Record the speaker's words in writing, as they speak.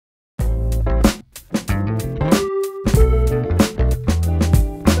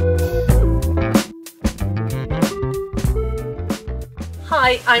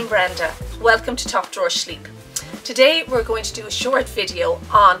Hi, I'm Brenda. Welcome to Drawer Shleep. Today we're going to do a short video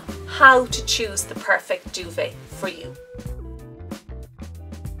on how to choose the perfect duvet for you.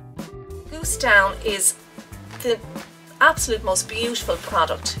 Goose down is the absolute most beautiful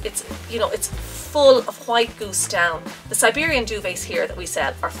product. It's full of white goose down. The Siberian duvets here that we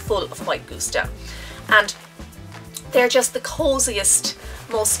sell are full of white goose down, and they're just the coziest,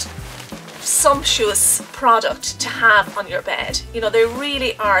 most sumptuous product to have on your bed. You know, they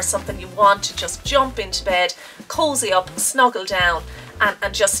really are something you want to just jump into bed, cozy up, snuggle down,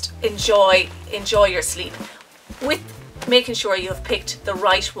 and just enjoy your sleep, with making sure you have picked the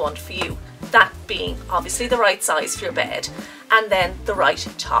right one for you. That being obviously the right size for your bed, and then the right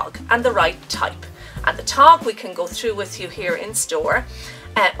tog and the right type. And the tog we can go through with you here in store,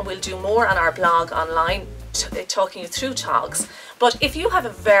 and we'll do more on our blog online talking you through togs. But if you have a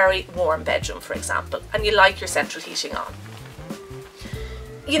very warm bedroom, for example, and you like your central heating on,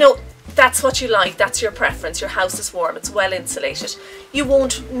 you know, that's what you like, that's your preference, your house is warm, it's well insulated, you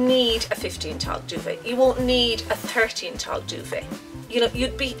won't need a 15 tog duvet, you won't need a 13 tog duvet. You know,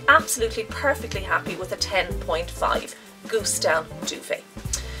 you'd be absolutely perfectly happy with a 10.5 goose down duvet.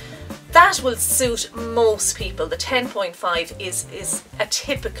 That will suit most people. The 10.5 is a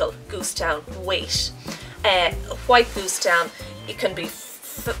typical goose down weight. White goose down, it can be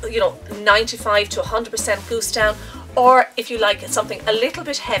 95 to 100% goose down, or if you like something a little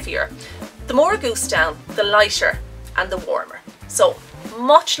bit heavier, the more goose down, the lighter and the warmer. So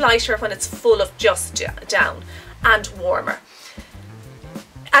much lighter when it's full of just down, and warmer.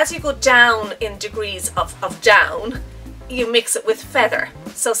 As you go down in degrees of down, you mix it with feather.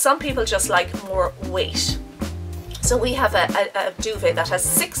 So some people just like more weight. So we have a duvet that has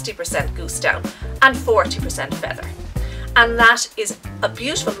 60% goose down and 40% feather. And that is a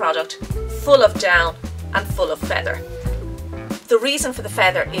beautiful product, full of down and full of feather. The reason for the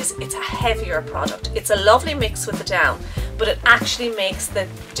feather is it's a heavier product. It's a lovely mix with the down, but it actually makes the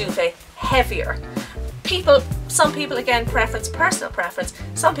duvet heavier. Some people, again, personal preference,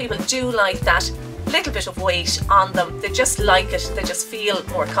 some people do like that little bit of weight on them. They just like it, they just feel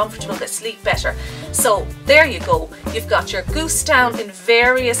more comfortable, they sleep better. So there you go, you've got your goose down in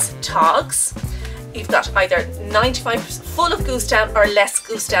various togs. You've got either 95% full of goose down or less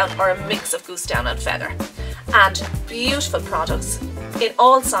goose down, or a mix of goose down and feather. And beautiful products in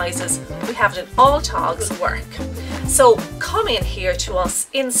all sizes. We have it in all togs. Work. So come in here to us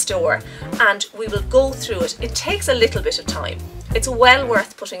in store and we will go through it. It takes a little bit of time. It's well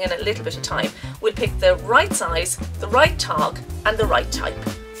worth putting in a little bit of time. We'll pick the right size, the right tog and the right type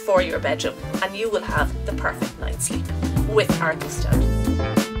for your bedroom, and you will have the perfect night's sleep with our goose down.